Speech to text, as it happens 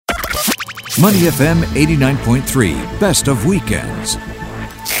Money FM 89.3, best of weekends.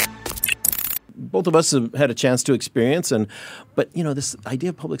 Both of us have had a chance to experience, but this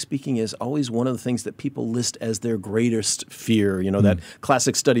idea of public speaking is always one of the things that people list as their greatest fear. That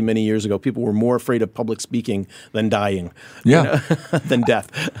classic study many years ago, people were more afraid of public speaking than dying, than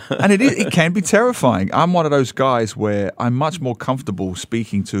death. And it can be terrifying. I'm one of those guys where I'm much more comfortable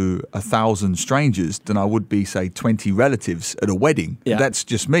speaking to 1,000 strangers than I would be, say, 20 relatives at a wedding. Yeah. That's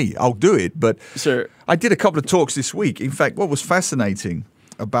just me. I'll do it. But Sure. I did a couple of talks this week. In fact, what was fascinating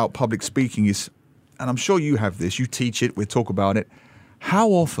about public speaking is, and I'm sure you have this, you teach it, we'll talk about it, how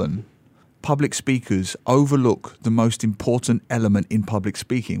often public speakers overlook the most important element in public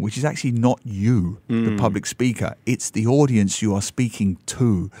speaking, which is actually not you, the public speaker. It's the audience you are speaking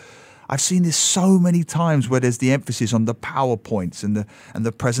to. I've seen this so many times where there's the emphasis on the PowerPoints and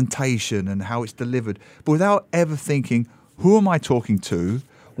the presentation and how it's delivered, but without ever thinking, who am I talking to?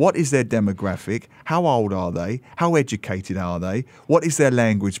 What is their demographic? How old are they? How educated are they? What is their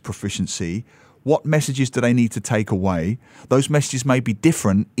language proficiency? What messages do they need to take away? Those messages may be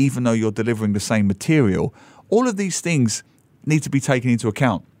different even though you're delivering the same material. All of these things need to be taken into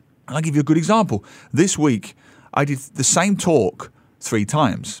account. And I'll give you a good example. This week, I did the same talk 3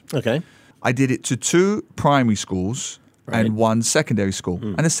 times. Okay. I did it to 2 primary schools and 1 secondary school.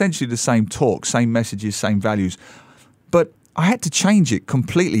 And essentially the same talk, same messages, same values. But I had to change it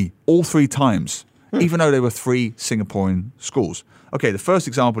completely all 3 times, even though there were 3 Singaporean schools. Okay, the first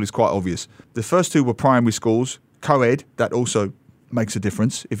example is quite obvious. The first 2 were primary schools, co-ed. That also makes a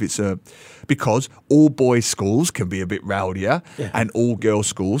difference if it's because all boys' schools can be a bit rowdier, and all girls'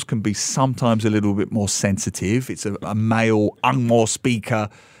 schools can be sometimes a little bit more sensitive. It's a male Angmo speaker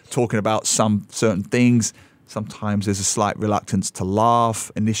talking about some certain things. Sometimes there's a slight reluctance to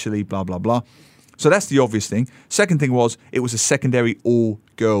laugh initially, blah, blah, blah. So that's the obvious thing. Second thing was it was a secondary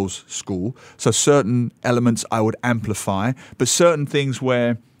all-girls school. So certain elements I would amplify, but certain things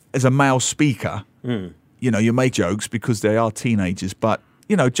where, as a male speaker, you make jokes because they are teenagers, but,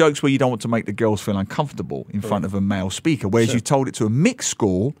 jokes where you don't want to make the girls feel uncomfortable in front of a male speaker. Whereas you told it to a mixed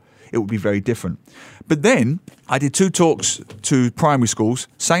school, it would be very different. But then I did 2 talks to primary schools,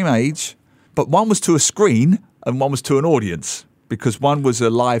 same age, but one was to a screen and one was to an audience. Because one was a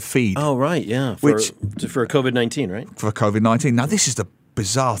live feed. Oh, right, yeah. For COVID-19, right? For COVID-19. Now, this is the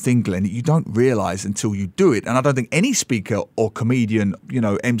bizarre thing, Glenn, that you don't realize until you do it. And I don't think any speaker or comedian,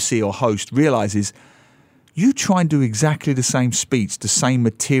 MC or host realizes you try and do exactly the same speech, the same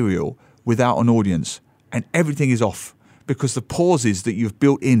material without an audience, and everything is off because the pauses that you've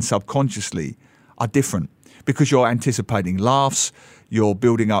built in subconsciously are different because you're anticipating laughs, you're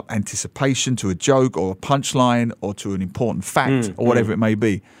building up anticipation to a joke or a punchline or to an important fact or whatever it may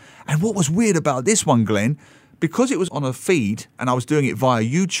be. And what was weird about this one, Glenn, because it was on a feed and I was doing it via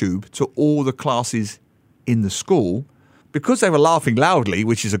YouTube to all the classes in the school, because they were laughing loudly,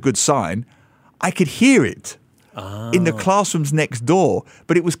 which is a good sign, I could hear it in the classrooms next door,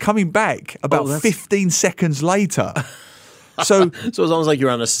 but it was coming back about 15 seconds later. So it's almost like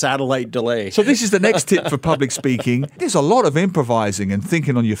you're on a satellite delay. So this is the next tip for public speaking. There's a lot of improvising and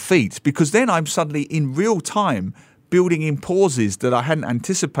thinking on your feet because then I'm suddenly in real time building in pauses that I hadn't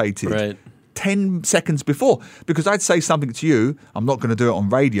anticipated 10 seconds before. Because I'd say something to you, I'm not going to do it on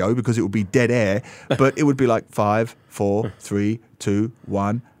radio because it would be dead air, but it would be like 5, 4, 3, 2,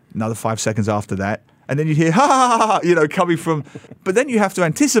 1, another 5 seconds after that. And then you'd hear, ha, ha, ha, coming from... But then you have to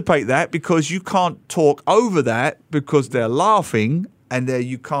anticipate that because you can't talk over that because they're laughing and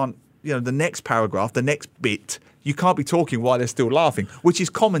you can't, the next paragraph, the next bit, you can't be talking while they're still laughing, which is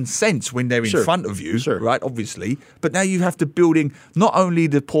common sense when they're in front of you, right, obviously. But now you have to build in not only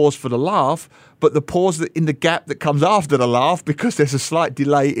the pause for the laugh, but the pause in the gap that comes after the laugh because there's a slight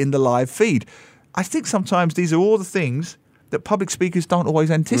delay in the live feed. I think sometimes these are all the things that public speakers don't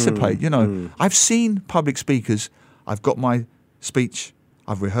always anticipate. I've seen public speakers, I've got my speech,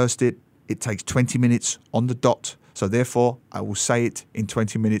 I've rehearsed it, it takes 20 minutes on the dot, so therefore I will say it in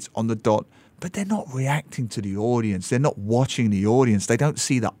 20 minutes on the dot, but they're not reacting to the audience, they're not watching the audience, they don't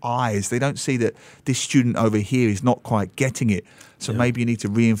see the eyes, they don't see that this student over here is not quite getting it, so maybe you need to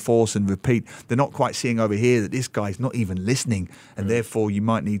reinforce and repeat. They're not quite seeing over here that this guy's not even listening, and therefore you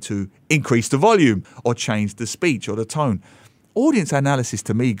might need to increase the volume or change the speech or the tone. Audience analysis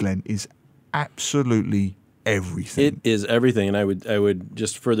to me, Glenn, is absolutely everything. It is everything, and I would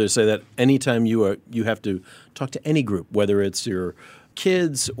just further say that anytime you have to talk to any group, whether it's your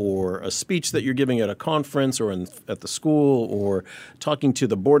kids or a speech that you're giving at a conference or at the school or talking to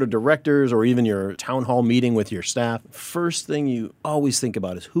the board of directors or even your town hall meeting with your staff, first thing you always think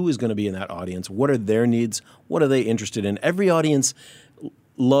about is who is going to be in that audience, what are their needs, what are they interested in. Every audience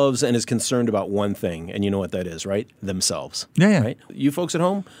loves and is concerned about one thing, and you know what that is, right? Themselves. Yeah. Right? You folks at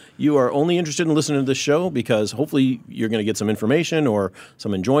home, you are only interested in listening to this show because hopefully you're going to get some information or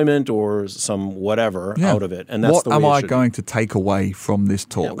some enjoyment or some whatever out of it. And that's what the way am I should going to take away from this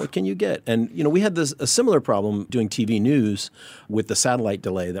talk? Yeah, what can you get? And, we had a similar problem doing TV news with the satellite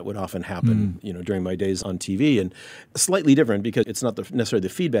delay that would often happen, during my days on TV. And slightly different because it's not necessarily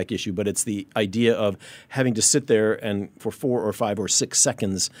the feedback issue, but it's the idea of having to sit there and for 4 or 5 or 6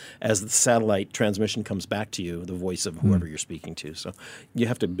 seconds as the satellite transmission comes back to you, the voice of whoever you're speaking to. So you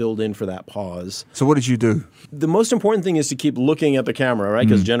have to build in for that pause. So what did you do? The most important thing is to keep looking at the camera, right?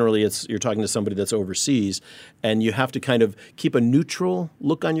 Because generally you're talking to somebody that's overseas, and you have to kind of keep a neutral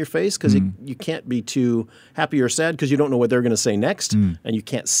look on your face because you can't be too happy or sad because you don't know what they're going to say next, and you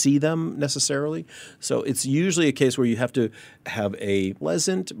can't see them necessarily. So it's usually a case where you have to have a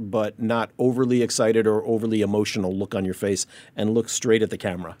pleasant but not overly excited or overly emotional look on your face and look straight at the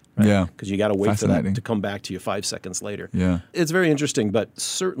camera. Right? Yeah. Because you got to wait for that to come back to you 5 seconds later. Yeah. It's very interesting, but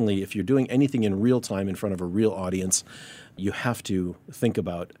certainly if you're doing anything in real time in front of a real audience, you have to think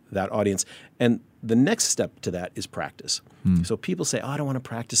about that audience. And the next step to that is practice. So people say, I don't want to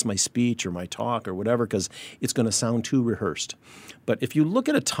practice my speech or my talk or whatever because it's going to sound too rehearsed. But if you look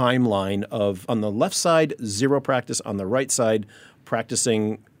at a timeline of, on the left side, 0 practice, on the right side,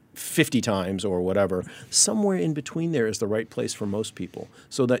 practicing 50 times or whatever, somewhere in between there is the right place for most people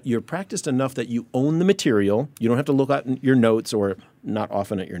so that you're practiced enough that you own the material. You don't have to look at your notes or not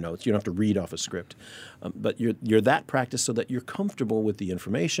often at your notes. You don't have to read off a script. But you're that practiced so that you're comfortable with the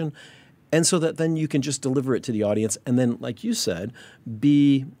information and so that then you can just deliver it to the audience and then, like you said,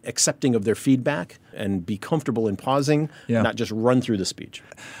 be accepting of their feedback and be comfortable in pausing, not just run through the speech.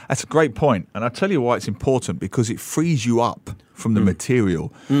 That's a great point. And I'll tell you why it's important, because it frees you up from the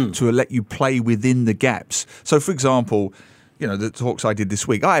material to let you play within the gaps. So, for example, the talks I did this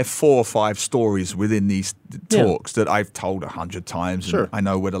week, I have 4 or 5 stories within these talks that I've told 100 times. Sure. And I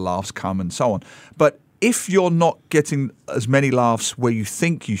know where the laughs come and so on. But if you're not getting as many laughs where you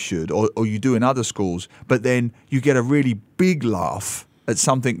think you should or you do in other schools, but then you get a really big laugh at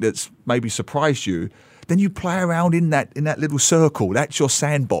something that's maybe surprised you, then you play around in that little circle. That's your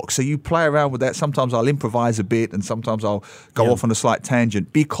sandbox. So you play around with that. Sometimes I'll improvise a bit and sometimes I'll go off on a slight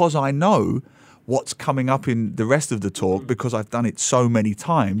tangent because I know what's coming up in the rest of the talk because I've done it so many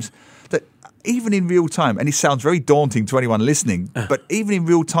times that even in real time, and it sounds very daunting to anyone listening, but even in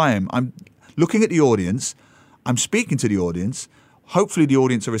real time, I'm looking at the audience, I'm speaking to the audience, hopefully the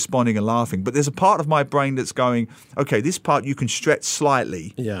audience are responding and laughing, but there's a part of my brain that's going, okay, this part you can stretch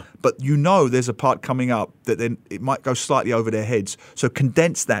slightly, but there's a part coming up that then it might go slightly over their heads, so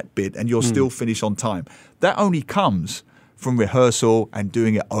condense that bit and you'll still finish on time. That only comes from rehearsal and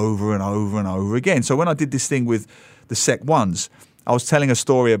doing it over and over and over again. So when I did this thing with the Sec 1s, I was telling a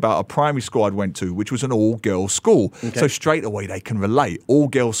story about a primary school I'd went to, which was an all-girls school. Okay. So straight away they can relate.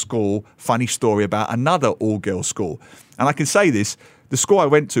 All-girls school, funny story about another all-girls school. And I can say this, the school I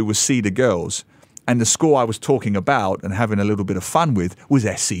went to was Cedar Girls, and the school I was talking about and having a little bit of fun with was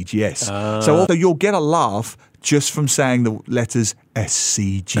SCGS. So although you'll get a laugh just from saying the letters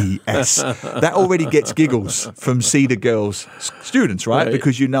SCGS. That already gets giggles from Cedar Girls students, right?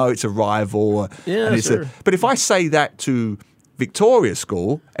 Because it's a rival. But if I say that to Victoria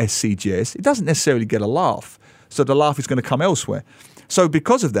School, SCGS, it doesn't necessarily get a laugh. So the laugh is going to come elsewhere. So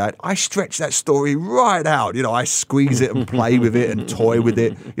because of that, I stretch that story right out. I squeeze it and play with it and toy with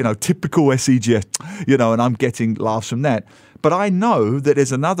it. Typical SCGS, and I'm getting laughs from that. But I know that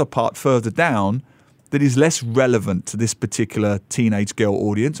there's another part further down that is less relevant to this particular teenage girl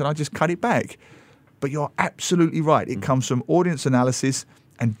audience, and I just cut it back. But you're absolutely right. It comes from audience analysis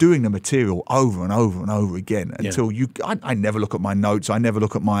and doing the material over and over and over again until I never look at my notes. I never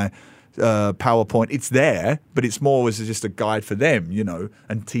look at my PowerPoint. It's there, but it's more as just a guide for them,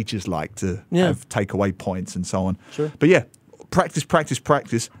 and teachers like to have takeaway points and so on. Sure. But practice, practice,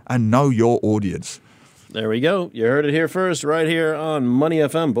 practice, and know your audience. There we go. You heard it here first, right here on Money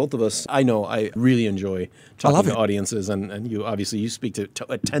FM. Both of us, I know, I really enjoy talking to audiences, and you obviously you speak to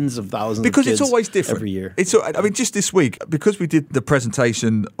tens of thousands because of kids it's always different every year. Just this week, because we did the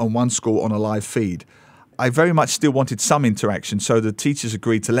presentation on one school on a live feed, I very much still wanted some interaction, so the teachers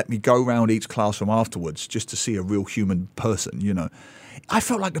agreed to let me go around each classroom afterwards just to see a real human person, I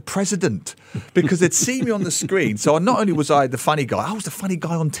felt like the president because they'd see me on the screen. So not only was I the funny guy, I was the funny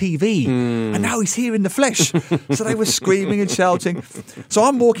guy on TV. And now he's here in the flesh. So they were screaming and shouting. So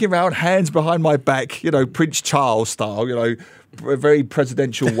I'm walking around, hands behind my back, Prince Charles style, very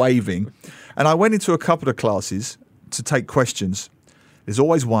presidential waving. And I went into a couple of classes to take questions. There's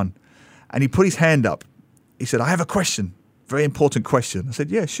always one. And he put his hand up. He said, I have a question very important question. I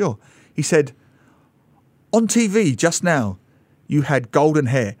said, yeah, sure. He said, on TV just now, you had golden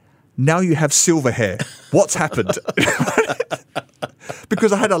hair. Now you have silver hair. What's happened?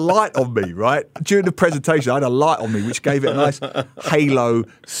 Because I had a light on me, right? During the presentation, I had a light on me, which gave it a nice halo,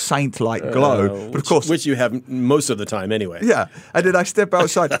 saint-like glow. But of course, which you have most of the time anyway. Yeah. And then I step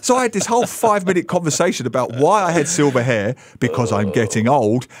outside. So I had this whole 5-minute conversation about why I had silver hair, because I'm getting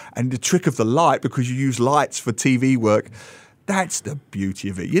old, and the trick of the light, because you use lights for TV work. That's the beauty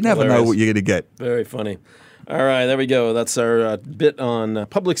of it. You never know what you're going to get. Very funny. All right, there we go. That's our bit on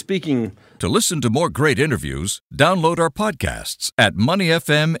public speaking. To listen to more great interviews, download our podcasts at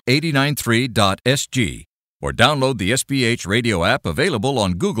moneyfm893.sg or download the SBH radio app available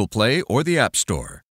on Google Play or the App Store.